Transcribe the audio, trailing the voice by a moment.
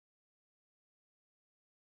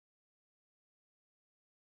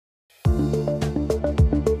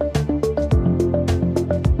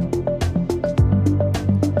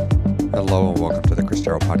Hello and welcome to the Chris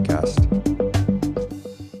Darrow Podcast.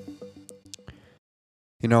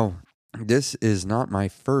 You know, this is not my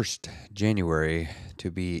first January to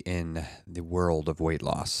be in the world of weight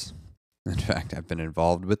loss. In fact, I've been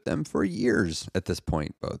involved with them for years at this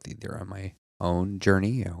point, both either on my own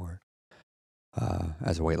journey or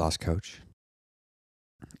as a weight loss coach.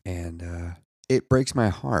 And it breaks my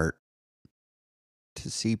heart to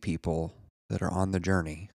see people that are on the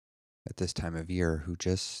journey at this time of year who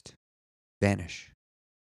just vanish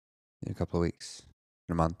in a couple of weeks,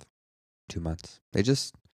 in a month, 2 months. They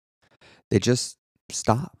just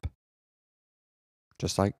stop,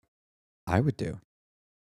 just like I would do.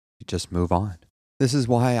 You just move on. This is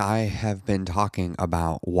why I have been talking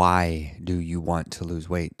about why do you want to lose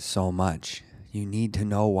weight so much. You need to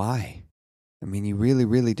know why. I mean, you really,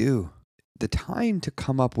 really do. The time to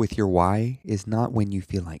come up with your why is not when you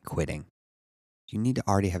feel like quitting. You need to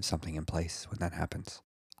already have something in place when that happens.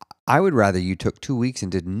 I would rather you took 2 weeks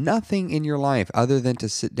and did nothing in your life other than to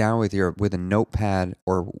sit down with a notepad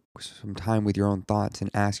or some time with your own thoughts and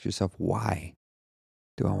ask yourself, why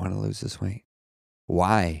do I want to lose this weight?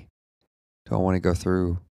 Why do I want to go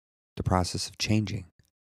through the process of changing?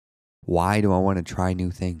 Why do I want to try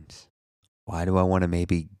new things? Why do I want to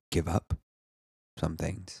maybe give up some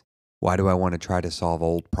things? Why do I want to try to solve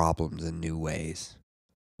old problems in new ways?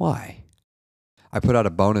 Why? I put out a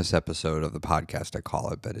bonus episode of the podcast, I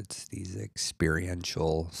call it, but it's these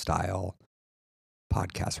experiential style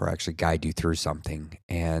podcasts where I actually guide you through something.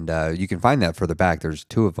 And you can find that further back. There's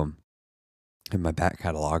 2 of them in my back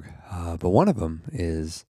catalog. But one of them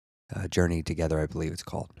is Journey Together, I believe it's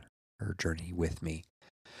called, or Journey With Me.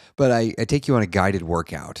 But I take you on a guided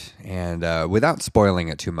workout. And without spoiling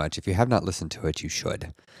it too much, if you have not listened to it, you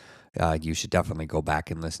should. You should definitely go back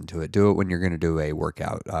and listen to it. Do it when you're going to do a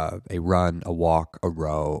workout, a run, a walk, a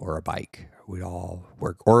row, or a bike. Would all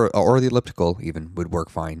work, or the elliptical even would work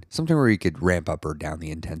fine. Something where you could ramp up or down the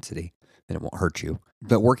intensity, and it won't hurt you.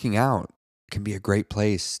 But working out can be a great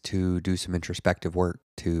place to do some introspective work,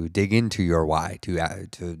 to dig into your why,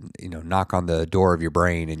 to knock on the door of your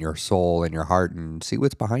brain and your soul and your heart and see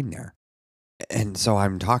what's behind there. And so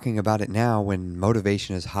I'm talking about it now when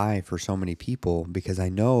motivation is high for so many people, because I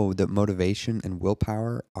know that motivation and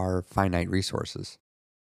willpower are finite resources.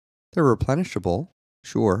 They're replenishable,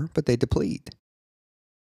 sure, but they deplete.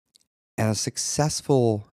 And a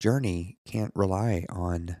successful journey can't rely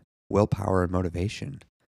on willpower and motivation.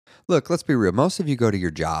 Look, let's be real. Most of you go to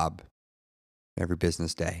your job every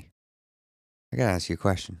business day. I got to ask you a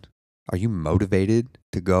question. Are you motivated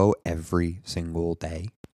to go every single day?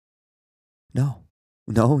 No,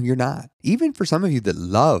 you're not. Even for some of you that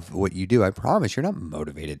love what you do, I promise you're not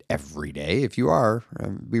motivated every day. If you are,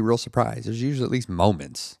 be real surprised. There's usually at least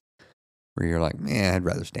moments where you're like, man, I'd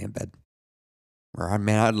rather stay in bed. Or,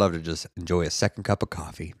 man, I'd love to just enjoy a second cup of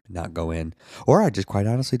coffee and not go in. Or I just quite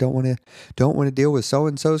honestly don't want to deal with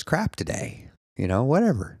so-and-so's crap today.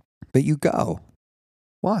 Whatever. But you go.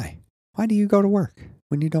 Why? Why do you go to work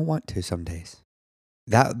when you don't want to some days?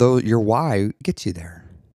 Your why gets you there.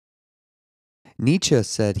 Nietzsche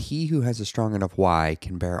said, he who has a strong enough why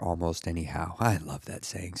can bear almost anyhow. I love that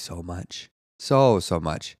saying so much. So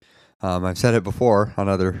much. I've said it before on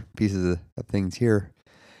other pieces of things here.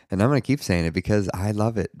 And I'm going to keep saying it because I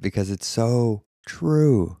love it, because it's so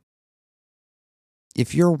true.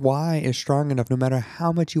 If your why is strong enough, no matter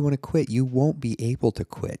how much you want to quit, you won't be able to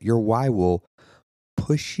quit. Your why will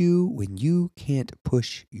push you when you can't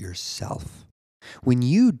push yourself. When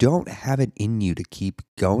you don't have it in you to keep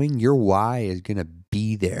going, your why is going to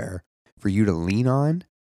be there for you to lean on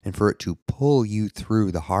and for it to pull you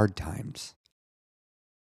through the hard times.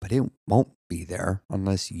 But it won't be there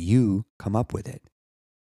unless you come up with it.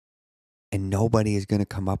 And nobody is going to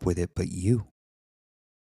come up with it but you.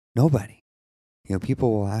 Nobody.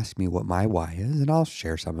 People will ask me what my why is, and I'll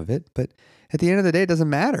share some of it. But at the end of the day, it doesn't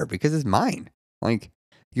matter because it's mine. Like,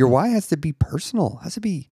 your why has to be personal, has to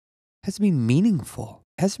be meaningful.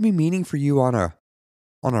 It has to be meaning for you on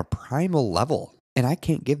a primal level. And I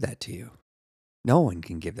can't give that to you. No one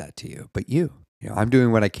can give that to you but you. I'm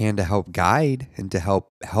doing what I can to help guide and to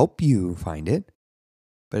help you find it.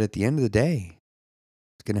 But at the end of the day,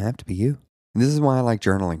 it's going to have to be you. And this is why I like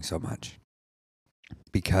journaling so much.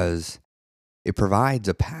 Because it provides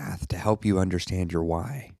a path to help you understand your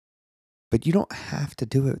why. But you don't have to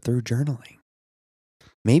do it through journaling.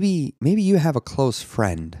 Maybe you have a close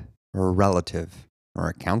friend or a relative or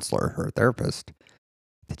a counselor or a therapist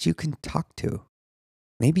that you can talk to.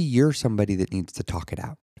 Maybe you're somebody that needs to talk it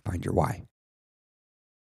out to find your why.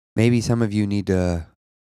 Maybe some of you need to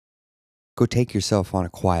go take yourself on a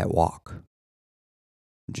quiet walk.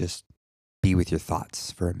 Just be with your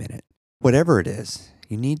thoughts for a minute. Whatever it is,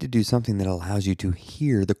 you need to do something that allows you to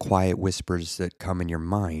hear the quiet whispers that come in your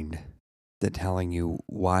mind that telling you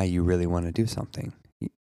why you really want to do something.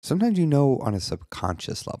 Sometimes you know on a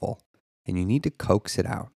subconscious level, and you need to coax it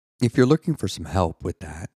out. If you're looking for some help with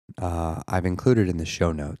that, I've included in the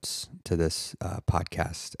show notes to this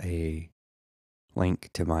podcast a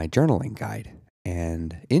link to my journaling guide.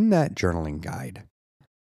 And in that journaling guide,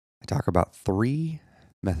 I talk about 3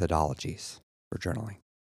 methodologies for journaling.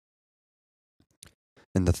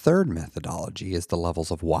 And the third methodology is the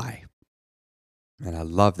levels of why. And I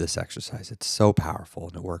love this exercise. It's so powerful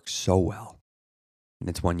and it works so well. And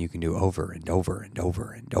it's one you can do over and over and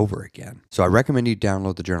over and over again. So I recommend you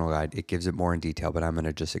download the journal guide. It gives it more in detail, but I'm going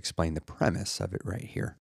to just explain the premise of it right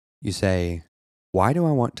here. You say, why do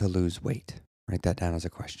I want to lose weight? Write that down as a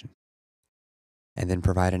question. And then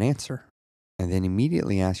provide an answer. And then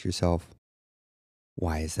immediately ask yourself,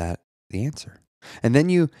 why is that the answer? And then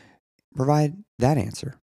you provide that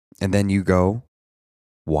answer. And then you go,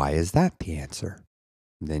 why is that the answer?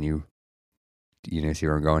 And then you see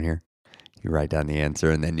where I'm going here? You write down the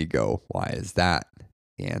answer and then you go, why is that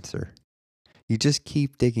the answer? You just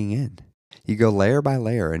keep digging in. You go layer by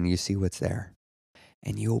layer and you see what's there.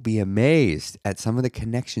 And you'll be amazed at some of the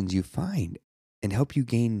connections you find and help you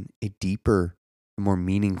gain a deeper, more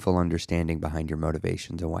meaningful understanding behind your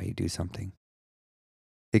motivations and why you do something.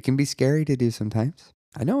 It can be scary to do sometimes.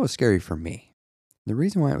 I know it was scary for me. The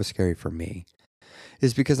reason why it was scary for me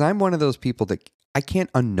is because I'm one of those people that I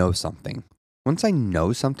can't unknow something. Once I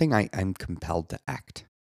know something, I'm compelled to act.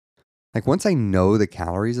 Like once I know the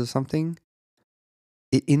calories of something,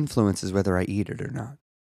 it influences whether I eat it or not.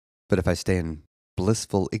 But if I stay in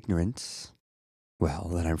blissful ignorance,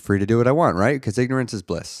 well, then I'm free to do what I want, right? Because ignorance is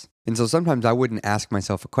bliss. And so sometimes I wouldn't ask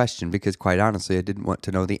myself a question because quite honestly, I didn't want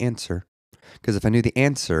to know the answer. Because if I knew the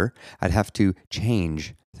answer, I'd have to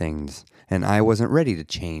change things. And I wasn't ready to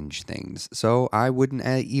change things. So I wouldn't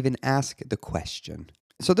even ask the question.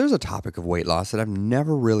 So there's a topic of weight loss that I've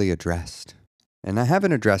never really addressed. And I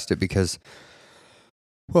haven't addressed it because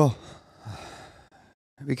this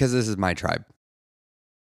is my tribe.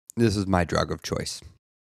 This is my drug of choice.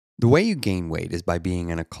 The way you gain weight is by being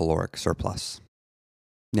in a caloric surplus.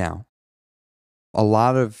 Now,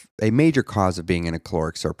 a major cause of being in a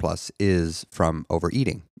caloric surplus is from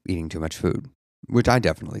overeating, eating too much food, which I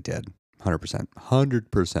definitely did.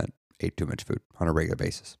 100% ate too much food on a regular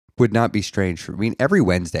basis. Would not be strange for me. Every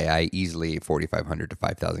Wednesday, I easily ate 4,500 to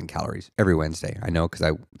 5,000 calories. Every Wednesday. I know because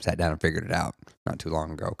I sat down and figured it out not too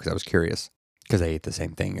long ago because I was curious. Because I ate the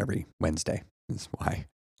same thing every Wednesday. That's why.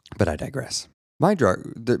 But I digress. But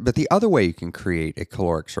the other way you can create a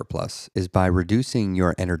caloric surplus is by reducing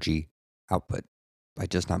your energy output, by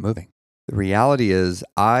just not moving. The reality is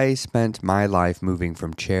I spent my life moving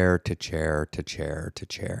from chair to chair to chair to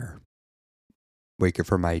chair. Wake up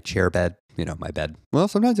from my chair bed, my bed. Well,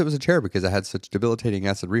 sometimes it was a chair because I had such debilitating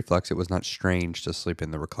acid reflux. It was not strange to sleep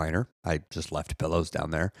in the recliner. I just left pillows down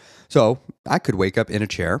there. So I could wake up in a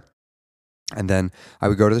chair and then I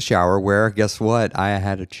would go to the shower where, guess what? I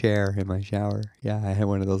had a chair in my shower. Yeah, I had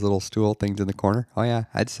one of those little stool things in the corner. Oh yeah,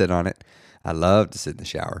 I'd sit on it. I love to sit in the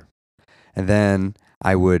shower. And then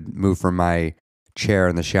I would move from my chair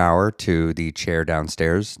in the shower to the chair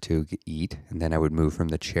downstairs to eat. And then I would move from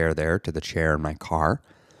the chair there to the chair in my car.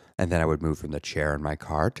 And then I would move from the chair in my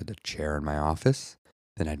car to the chair in my office.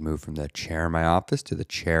 Then I'd move from the chair in my office to the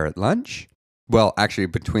chair at lunch. Well, actually,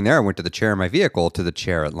 between there, I went to the chair in my vehicle to the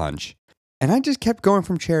chair at lunch. And I just kept going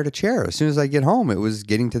from chair to chair. As soon as I get home, it was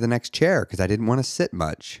getting to the next chair because I didn't want to sit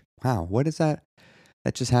much. Wow, what is that?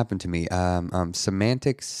 That just happened to me.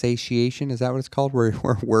 Semantic satiation, is that what it's called? Where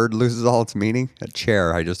a word loses all its meaning? A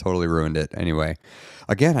chair, I just totally ruined it. Anyway,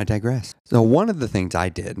 again, I digress. So one of the things I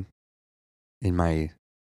did in my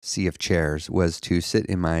sea of chairs was to sit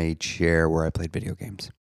in my chair where I played video games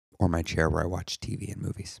or my chair where I watched TV and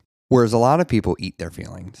movies. Whereas a lot of people eat their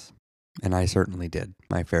feelings, and I certainly did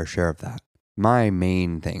my fair share of that. My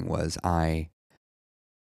main thing was I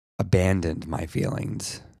abandoned my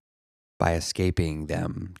feelings by escaping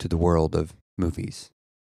them to the world of movies,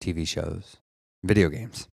 TV shows, video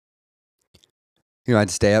games.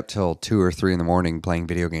 I'd stay up till 2 or 3 in the morning playing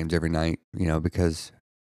video games every night, because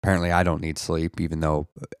apparently I don't need sleep, even though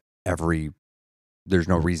there's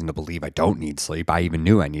no reason to believe I don't need sleep. I even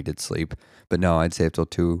knew I needed sleep. But no, I'd stay up till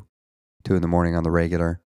 2 in the morning on the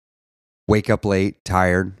regular. Wake up late,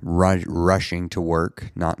 tired, rushing to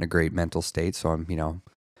work, not in a great mental state. So I'm,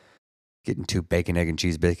 getting 2 bacon, egg, and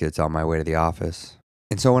cheese biscuits on my way to the office.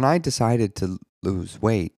 And so when I decided to lose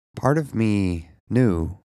weight, part of me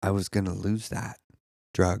knew I was going to lose that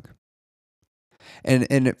drug. And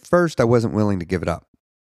at first I wasn't willing to give it up.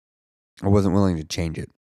 I wasn't willing to change it.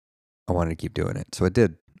 I wanted to keep doing it. So it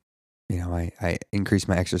did. I increased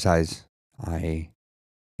my exercise. I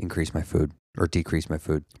increased my food or decreased my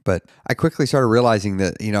food. But I quickly started realizing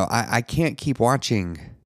that, I can't keep watching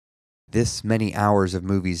this many hours of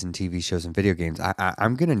movies and TV shows and video games.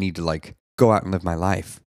 I'm going to need to go out and live my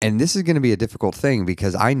life. And this is going to be a difficult thing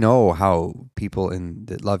because I know how people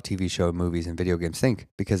that love TV show, movies, and video games think,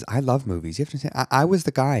 because I love movies. You have to say, I was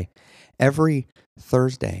the guy. Every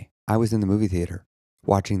Thursday, I was in the movie theater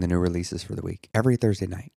watching the new releases for the week, every Thursday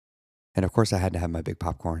night. And of course, I had to have my big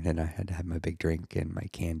popcorn, and I had to have my big drink and my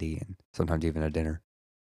candy, and sometimes even a dinner.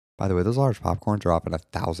 By the way, those large popcorns are often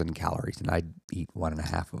 1,000 calories, and I'd eat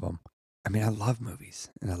 1.5 of them. I mean, I love movies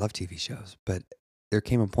and I love TV shows, but there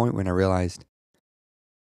came a point when I realized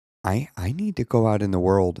I need to go out in the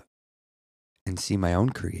world and see my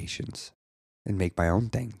own creations and make my own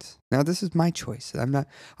things. Now, this is my choice.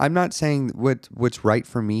 I'm not saying what's right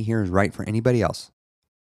for me here is right for anybody else.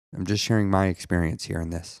 I'm just sharing my experience here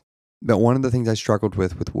in this. But one of the things I struggled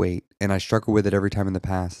with weight, and I struggle with it every time in the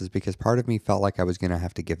past, is because part of me felt like I was going to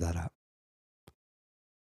have to give that up.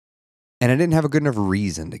 And I didn't have a good enough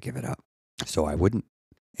reason to give it up, so I wouldn't.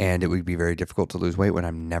 And it would be very difficult to lose weight when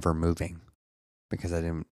I'm never moving because I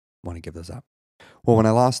didn't want to give those up. Well, when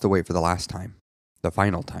I lost the weight for the last time, the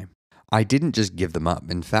final time, I didn't just give them up.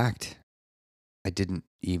 In fact, I didn't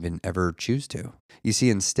even ever choose to. You see,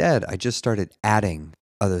 instead, I just started adding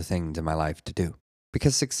other things in my life to do.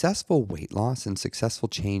 Because successful weight loss and successful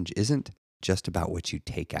change isn't just about what you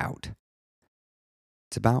take out.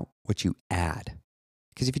 It's about what you add.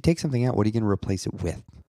 Because if you take something out, what are you going to replace it with?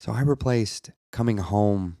 So I replaced coming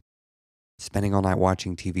home, spending all night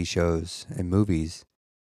watching TV shows and movies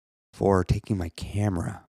for taking my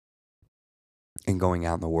camera and going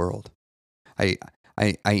out in the world. I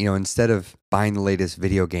instead of buying the latest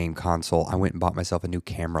video game console, I went and bought myself a new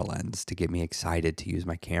camera lens to get me excited to use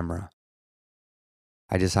my camera.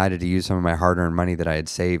 I decided to use some of my hard-earned money that I had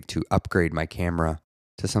saved to upgrade my camera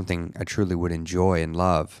to something I truly would enjoy and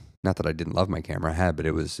love. Not that I didn't love my camera, I had, but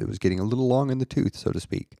it was getting a little long in the tooth, so to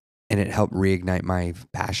speak. And it helped reignite my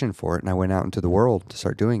passion for it, and I went out into the world to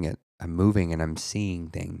start doing it. I'm moving and I'm seeing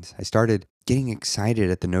things. I started getting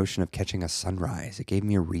excited at the notion of catching a sunrise. It gave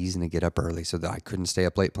me a reason to get up early so that I couldn't stay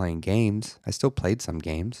up late playing games. I still played some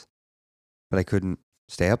games, but I couldn't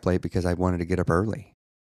stay up late because I wanted to get up early.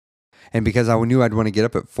 And because I knew I'd want to get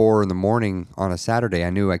up at 4 in the morning on a Saturday, I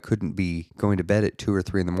knew I couldn't be going to bed at 2 or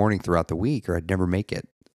 3 in the morning throughout the week, or I'd never make it.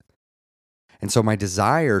 And so my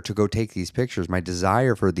desire to go take these pictures, my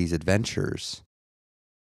desire for these adventures,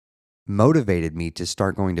 motivated me to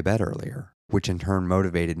start going to bed earlier, which in turn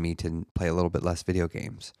motivated me to play a little bit less video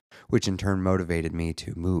games, which in turn motivated me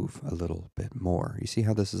to move a little bit more. You see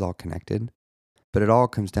how this is all connected? But it all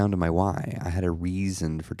comes down to my why. I had a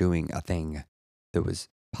reason for doing a thing that was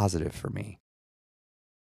positive for me.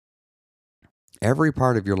 Every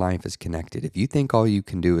part of your life is connected. If you think all you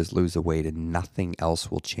can do is lose a weight and nothing else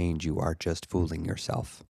will change, you are just fooling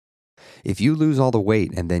yourself. If you lose all the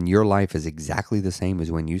weight and then your life is exactly the same as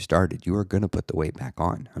when you started, you are going to put the weight back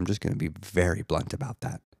on. I'm just going to be very blunt about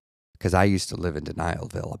that because I used to live in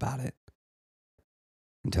denialville about it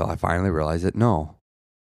until I finally realized that no,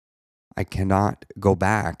 I cannot go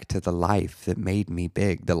back to the life that made me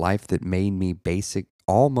big, the life that made me basic,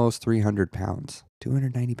 almost 300 pounds,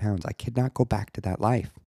 290 pounds. I could not go back to that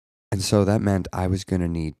life. And so that meant I was going to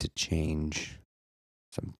need to change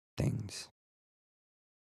some things.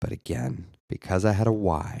 But again, because I had a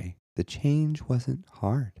why, the change wasn't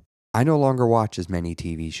hard. I no longer watch as many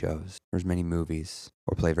TV shows or as many movies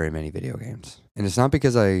or play very many video games. And it's not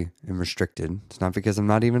because I am restricted. It's not because I'm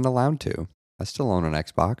not even allowed to. I still own an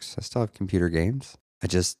Xbox. I still have computer games. I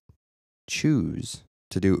just choose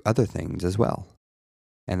to do other things as well.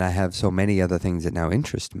 And I have so many other things that now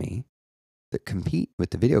interest me that compete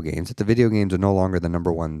with the video games that the video games are no longer the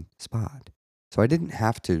number one spot. So I didn't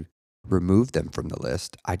have to remove them from the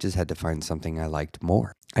list. I just had to find something I liked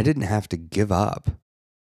more. I didn't have to give up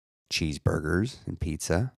cheeseburgers and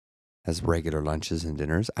pizza as regular lunches and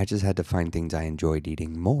dinners. I just had to find things I enjoyed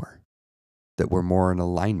eating more that were more in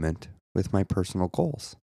alignment with my personal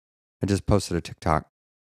goals. I just posted a TikTok,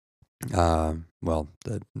 the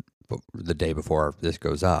day before this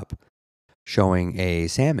goes up, showing a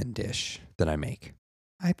salmon dish that I make.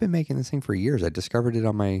 I've been making this thing for years. I discovered it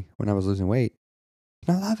when I was losing weight,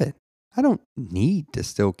 and I love it. I don't need to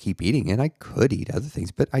still keep eating it. I could eat other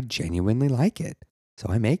things, but I genuinely like it. So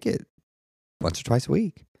I make it once or twice a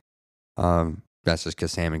week. That's just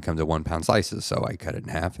because salmon comes in 1 pound slices, so I cut it in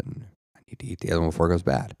half, and I need to eat the other one before it goes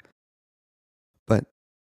bad. But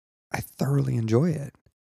I thoroughly enjoy it.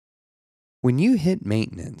 When you hit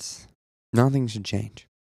maintenance, Nothing should change.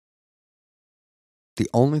 The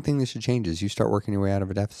only thing that should change is you start working your way out of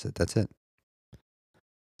a deficit. That's it.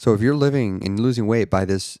 So if you're living and losing weight by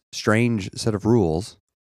this strange set of rules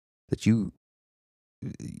that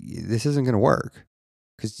this isn't going to work,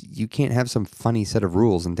 because you can't have some funny set of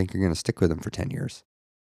rules and think you're going to stick with them for 10 years.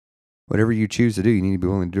 Whatever you choose to do, you need to be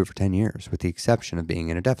willing to do it for 10 years, with the exception of being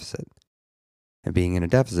in a deficit. And being in a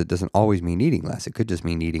deficit doesn't always mean eating less. It could just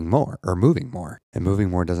mean eating more or moving more. And moving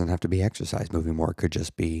more doesn't have to be exercise. Moving more could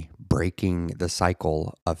just be breaking the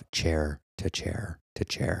cycle of chair to chair to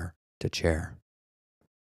chair to chair.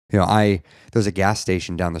 There's a gas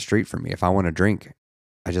station down the street from me. If I want to drink,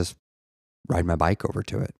 I just ride my bike over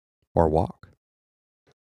to it or walk.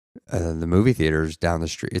 The movie theater's down the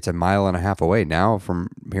street. It's a mile and a half away. Now from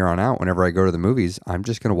here on out, whenever I go to the movies, I'm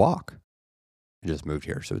just going to walk. I just moved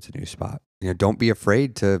here, so it's a new spot. Don't be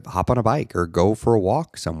afraid to hop on a bike or go for a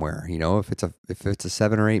walk somewhere. If it's a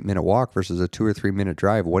 7 or 8 minute walk versus a 2 or 3 minute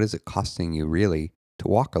drive, what is it costing you really to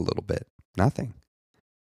walk a little bit? Nothing.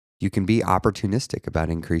 You can be opportunistic about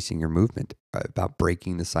increasing your movement, about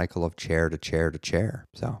breaking the cycle of chair to chair to chair.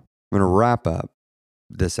 So I'm going to wrap up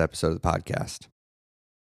this episode of the podcast.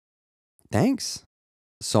 Thanks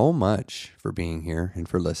so much for being here and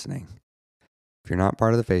for listening. If you're not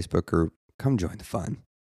part of the Facebook group, come join the fun.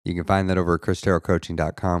 You can find that over at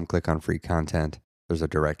christerrellcoaching.com. Click on free content. There's a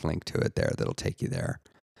direct link to it there that'll take you there.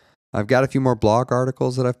 I've got a few more blog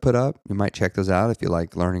articles that I've put up. You might check those out if you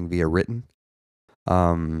like learning via written.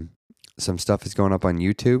 Some stuff is going up on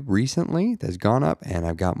YouTube recently that's gone up, and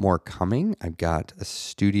I've got more coming. I've got a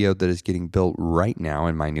studio that is getting built right now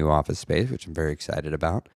in my new office space, which I'm very excited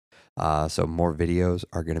about. So more videos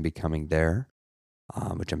are going to be coming there,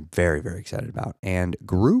 which I'm very, very excited about. And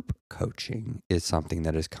group coaching is something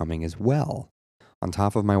that is coming as well. On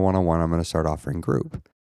top of my one-on-one, I'm going to start offering group.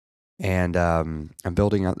 And I'm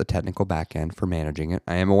building out the technical back end for managing it.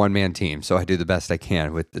 I am a one-man team, so I do the best I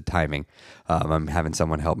can with the timing. I'm having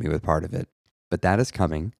someone help me with part of it. But that is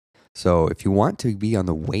coming. So if you want to be on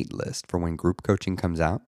the wait list for when group coaching comes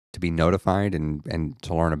out, to be notified and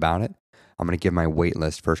to learn about it, I'm going to give my wait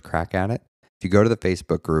list first crack at it. If you go to the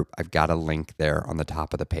Facebook group, I've got a link there on the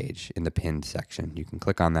top of the page in the pinned section. You can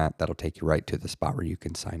click on that. That'll take you right to the spot where you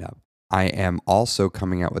can sign up. I am also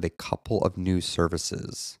coming out with a couple of new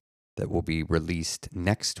services that will be released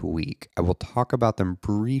next week. I will talk about them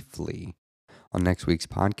briefly on next week's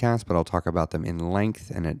podcast, but I'll talk about them in length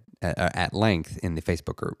and at length in the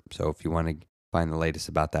Facebook group. So if you want to find the latest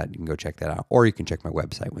about that, you can go check that out, or you can check my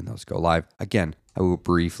website when those go live. Again, I will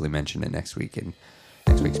briefly mention it next week in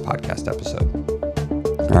next week's podcast episode.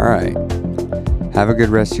 All right. Have a good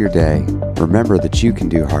rest of your day. Remember that you can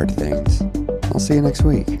do hard things. I'll see you next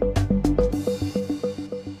week.